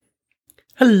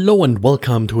Hello and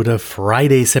welcome to the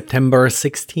Friday, September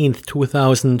 16th,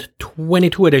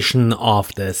 2022 edition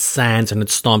of the SANS and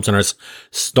Storm Center's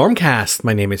StormCast.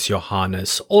 My name is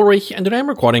Johannes Ulrich and today I'm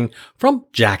recording from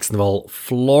Jacksonville,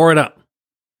 Florida.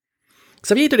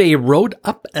 Xavier today wrote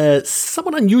up a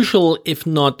somewhat unusual, if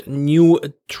not new,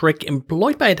 trick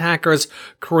employed by attackers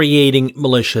creating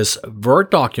malicious Word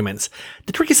documents.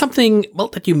 The trick is something,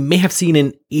 that you may have seen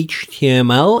in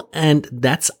HTML, and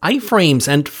that's iframes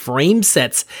and frame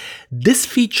sets. This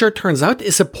feature turns out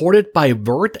is supported by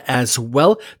Word as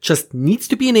well, just needs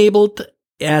to be enabled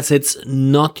as it's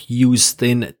not used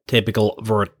in typical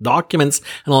Word documents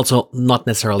and also not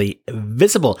necessarily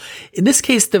visible. In this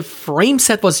case, the frame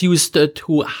set was used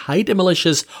to hide a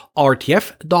malicious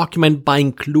RTF document by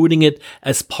including it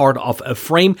as part of a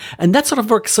frame. And that sort of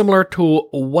works similar to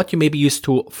what you may be used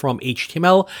to from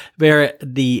HTML, where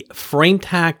the frame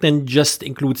tag then just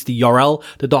includes the URL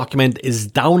the document is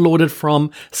downloaded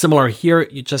from. Similar here,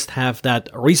 you just have that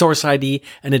resource ID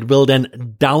and it will then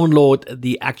download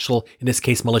the actual, in this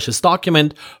case, malicious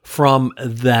document from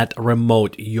that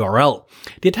remote URL.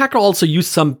 The attacker also used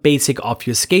some basic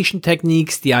obfuscation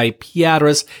techniques. The IP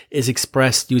address is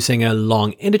expressed using a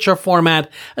long integer format,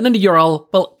 and then the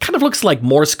URL, kind of looks like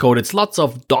Morse code. It's lots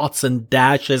of dots and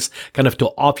dashes, kind of to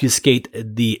obfuscate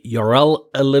the URL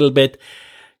a little bit.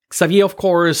 Xavier, of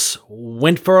course,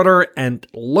 went further and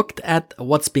looked at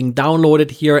what's being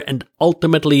downloaded here, and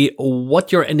ultimately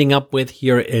what you're ending up with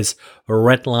here is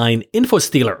Redline Info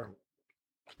Stealer.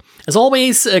 As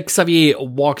always, Xavier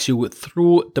walks you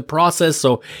through the process,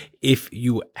 so if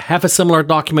you have a similar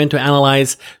document to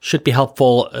analyze, should be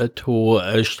helpful to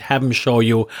have him show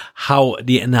you how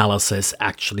the analysis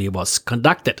actually was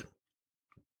conducted.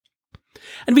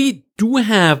 And we do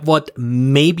have what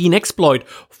may be an exploit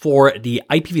for the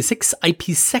IPv6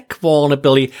 IPsec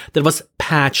vulnerability that was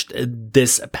patched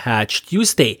this patch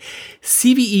Tuesday.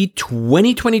 CVE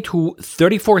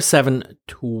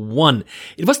 2022-34-721.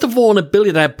 It was the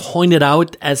vulnerability that I pointed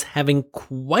out as having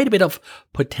quite a bit of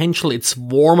potential. It's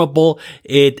vulnerable.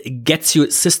 It gets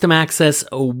you system access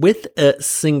with a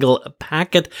single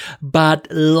packet, but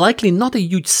likely not a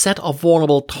huge set of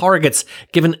vulnerable targets,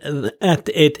 given that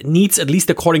it needs, at least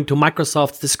according to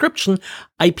Microsoft's description,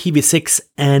 IPv6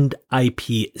 and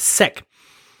IPsec.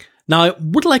 Now, I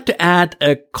would like to add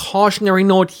a cautionary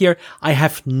note here. I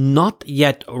have not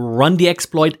yet run the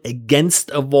exploit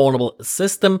against a vulnerable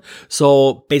system,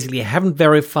 so basically I haven't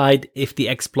verified if the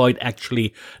exploit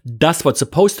actually does what's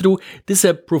supposed to do. This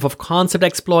is a proof of concept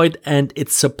exploit, and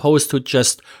it's supposed to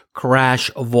just crash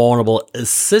vulnerable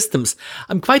systems.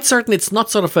 I'm quite certain it's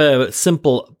not sort of a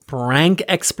simple prank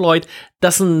exploit.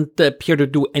 Doesn't appear to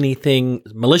do anything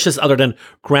malicious other than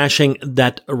crashing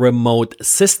that remote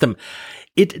system.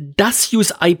 It does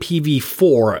use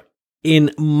IPv4.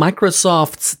 In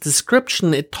Microsoft's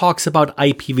description, it talks about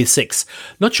IPv6.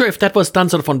 Not sure if that was done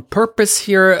sort of on purpose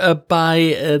here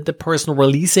by the person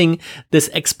releasing this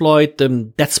exploit.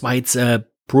 That's why it's a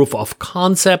proof of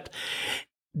concept.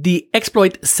 The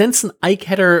exploit sends an IK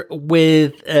header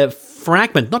with a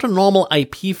fragment, not a normal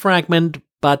IP fragment,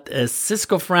 but a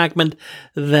Cisco fragment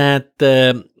that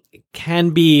can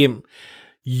be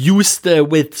used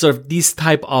with sort of these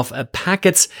type of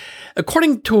packets.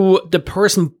 According to the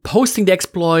person posting the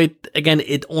exploit, again,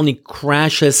 it only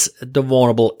crashes the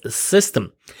vulnerable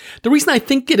system. The reason I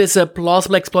think it is a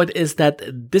plausible exploit is that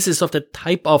this is of the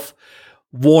type of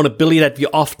vulnerability that we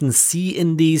often see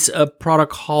in these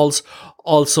protocols.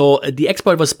 Also, the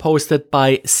exploit was posted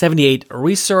by 78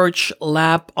 Research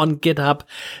Lab on GitHub.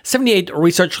 78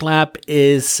 Research Lab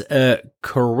is a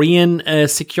Korean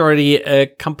security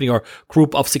company or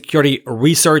group of security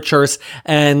researchers,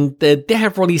 and they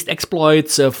have released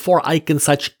exploits for IKE and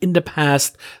such in the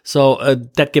past, so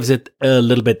that gives it a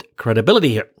little bit credibility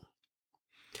here.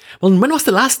 Well, when was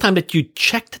the last time that you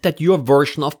checked that your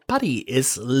version of PuTTY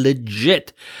is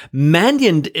legit?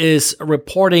 Mandiant is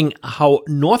reporting how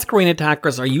North Korean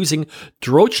attackers are using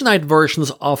Trojanite versions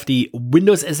of the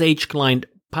Windows SH client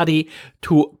PuTTY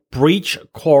to breach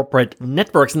corporate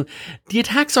networks. And the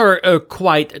attacks are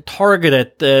quite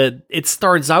targeted. It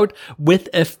starts out with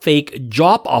a fake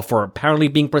job offer apparently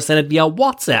being presented via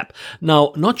WhatsApp.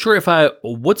 Now, not sure if I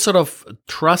would sort of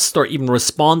trust or even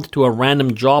respond to a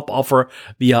random job offer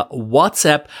via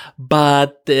WhatsApp,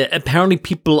 but apparently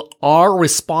people are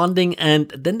responding,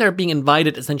 and then they're being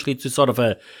invited essentially to sort of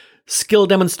a skill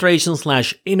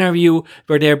demonstration/interview,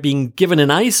 where they're being given an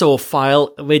ISO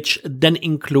file, which then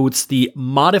includes the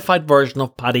modified version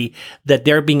of PuTTY that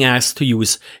they're being asked to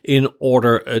use in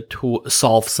order to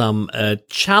solve some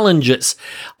challenges.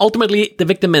 Ultimately, the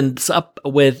victim ends up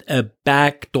with a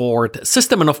backdoored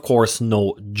system and, of course,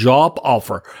 no job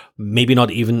offer. Maybe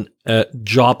not even a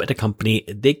job at a company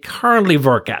they currently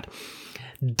work at.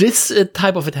 This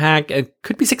type of attack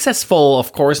could be successful,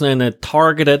 of course, in a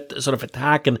targeted sort of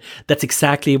attack, and that's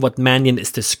exactly what Mannion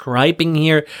is describing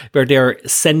here, where they're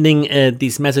sending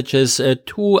these messages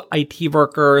to IT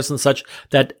workers and such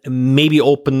that may be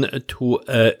open to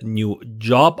a new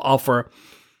job offer.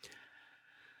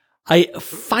 I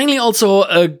finally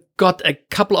also got a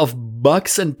couple of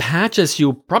bugs and patches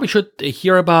you probably should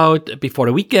hear about before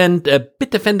the weekend.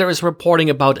 Bitdefender is reporting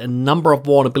about a number of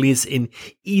vulnerabilities in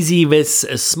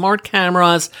EasyVis smart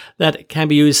cameras that can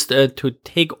be used to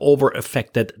take over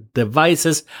affected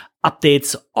devices.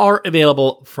 Updates are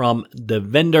available from the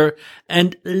vendor,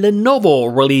 and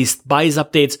Lenovo released BIOS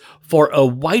updates for a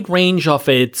wide range of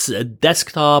its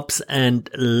desktops and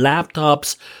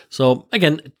laptops. So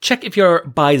again, check if your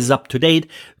BIOS is up to date.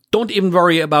 Don't even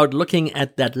worry about looking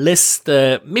at that list.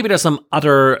 Maybe there's some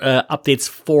other updates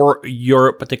for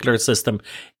your particular system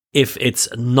if it's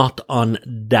not on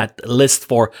that list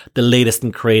for the latest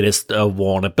and greatest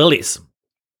vulnerabilities.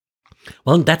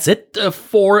 Well, that's it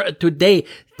for today.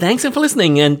 Thanks for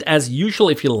listening. And as usual,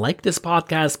 if you like this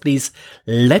podcast, please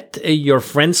let your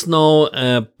friends know,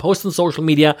 post on social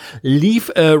media,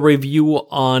 leave a review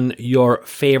on your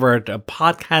favorite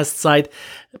podcast site.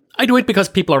 I do it because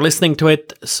people are listening to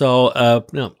it. So,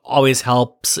 always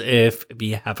helps if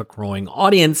we have a growing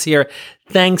audience here.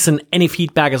 Thanks. And any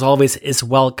feedback, as always, is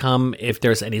welcome. If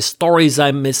there's any stories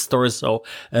I missed or so,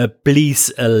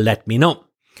 please let me know.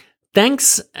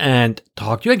 Thanks, and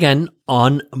talk to you again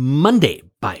on Monday.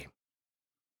 Bye.